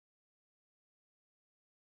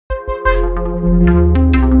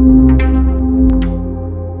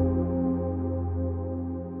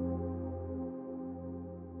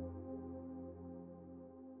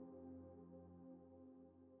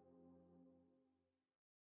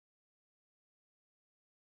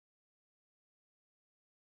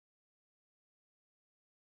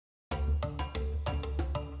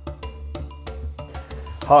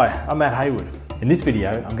Hi, I'm Matt Hayward. In this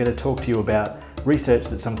video, I'm going to talk to you about research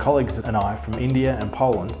that some colleagues and I from India and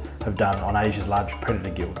Poland have done on Asia's large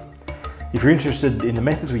predator gill. If you're interested in the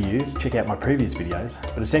methods we use, check out my previous videos,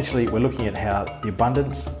 but essentially we're looking at how the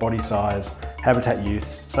abundance, body size, habitat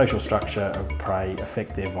use, social structure of prey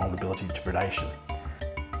affect their vulnerability to predation.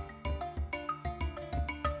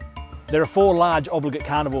 There are four large obligate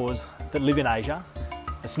carnivores that live in Asia: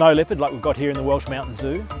 the snow leopard, like we've got here in the Welsh Mountain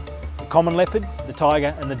Zoo, the common leopard, the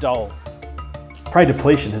tiger and the dhole. Prey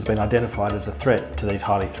depletion has been identified as a threat to these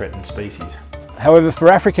highly threatened species. However,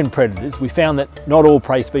 for African predators, we found that not all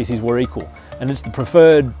prey species were equal, and it's the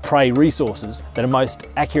preferred prey resources that most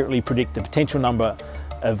accurately predict the potential number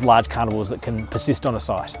of large carnivores that can persist on a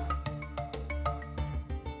site.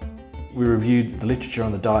 We reviewed the literature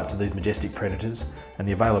on the diets of these majestic predators and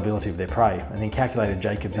the availability of their prey, and then calculated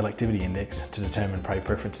Jacob's selectivity index to determine prey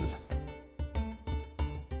preferences.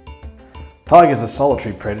 Tigers are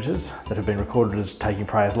solitary predators that have been recorded as taking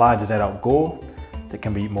prey as large as adult gaur, that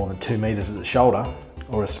can be more than 2 metres at the shoulder,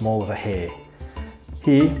 or as small as a hare.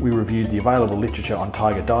 Here we reviewed the available literature on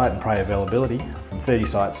tiger diet and prey availability from 30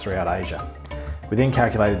 sites throughout Asia. We then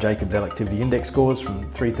calculated Jacob's selectivity index scores from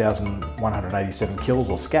 3,187 kills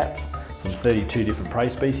or scats from 32 different prey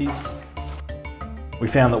species. We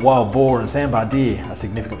found that wild boar and sambar deer are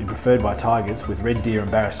significantly preferred by tigers, with red deer and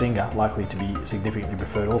barasingha likely to be significantly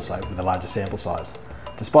preferred also with a larger sample size.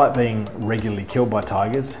 Despite being regularly killed by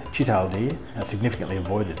tigers, chital deer are significantly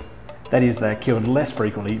avoided. That is, they are killed less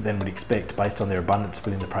frequently than we'd expect based on their abundance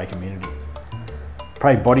within the prey community.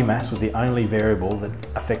 Prey body mass was the only variable that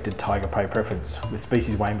affected tiger prey preference, with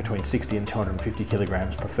species weighing between 60 and 250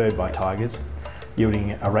 kilograms preferred by tigers,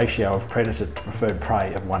 yielding a ratio of predator to preferred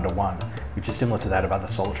prey of 1:1, which is similar to that of other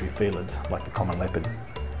solitary felids like the common leopard.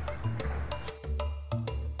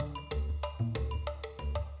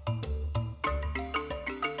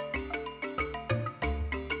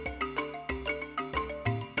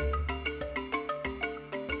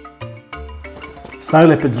 Snow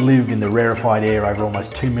leopards live in the rarefied air over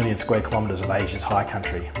almost 2 million square kilometres of Asia's high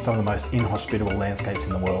country, some of the most inhospitable landscapes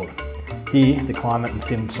in the world. Here, the climate and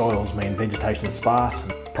thin soils mean vegetation is sparse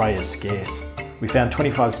and prey is scarce. We found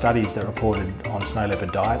 25 studies that reported on snow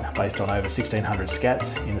leopard diet based on over 1,600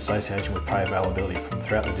 scats in association with prey availability from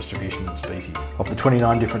throughout the distribution of the species. Of the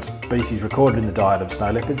 29 different species recorded in the diet of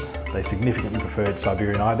snow leopards, they significantly preferred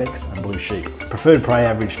Siberian ibex and blue sheep. Preferred prey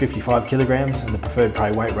averaged 55 kilograms, and the preferred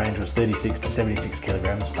prey weight range was 36 to 76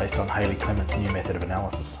 kilograms based on Haley Clement's new method of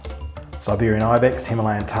analysis. Siberian ibex,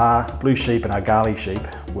 Himalayan tahr, blue sheep and Argali sheep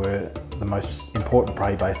were the most important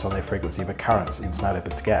prey based on their frequency of occurrence in snow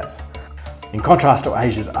leopard scats. In contrast to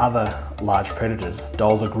Asia's other large predators,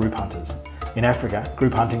 dholes are group hunters. In Africa,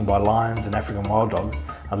 group hunting by lions and African wild dogs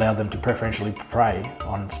allowed them to preferentially prey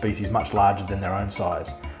on species much larger than their own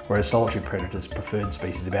size, whereas solitary predators preferred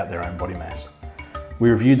species about their own body mass. We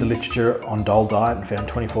reviewed the literature on dhole diet and found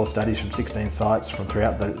 24 studies from 16 sites from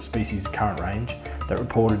throughout the species' current range that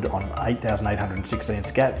reported on 8,816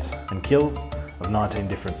 scats and kills of 19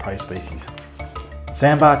 different prey species.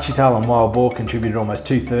 Sambar, chital and wild boar contributed almost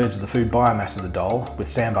 2/3 of the food biomass of the dhole, with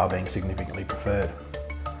sambar being significantly preferred.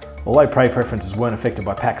 Although prey preferences weren't affected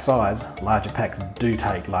by pack size, larger packs do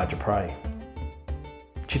take larger prey.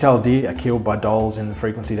 Chital deer are killed by dholes in the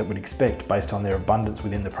frequency that we'd expect based on their abundance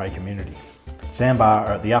within the prey community. Sambar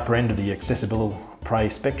are at the upper end of the accessible prey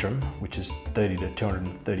spectrum, which is 30 to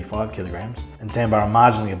 235 kilograms, and sambar are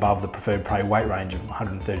marginally above the preferred prey weight range of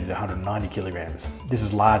 130 to 190 kilograms. This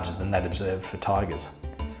is larger than that observed for tigers.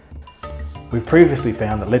 We've previously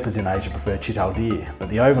found that leopards in Asia prefer chital deer, but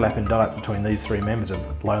the overlap in diets between these three members of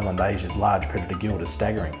lowland Asia's large predator guild is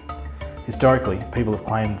staggering. Historically, people have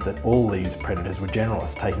claimed that all these predators were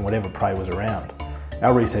generalists, taking whatever prey was around.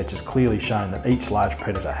 Our research has clearly shown that each large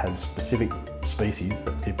predator has specific species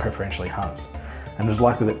that it preferentially hunts, and it is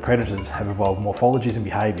likely that predators have evolved morphologies and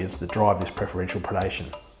behaviours that drive this preferential predation.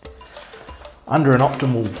 Under an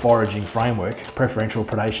optimal foraging framework, preferential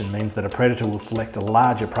predation means that a predator will select a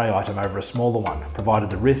larger prey item over a smaller one, provided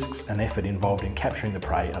the risks and effort involved in capturing the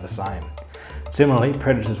prey are the same. Similarly,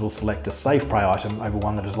 predators will select a safe prey item over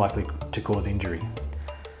one that is likely to cause injury.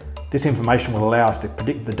 This information will allow us to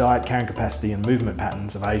predict the diet, carrying capacity and movement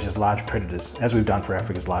patterns of Asia's large predators, as we've done for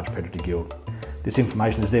Africa's large predator guild. This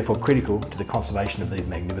information is therefore critical to the conservation of these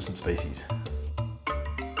magnificent species.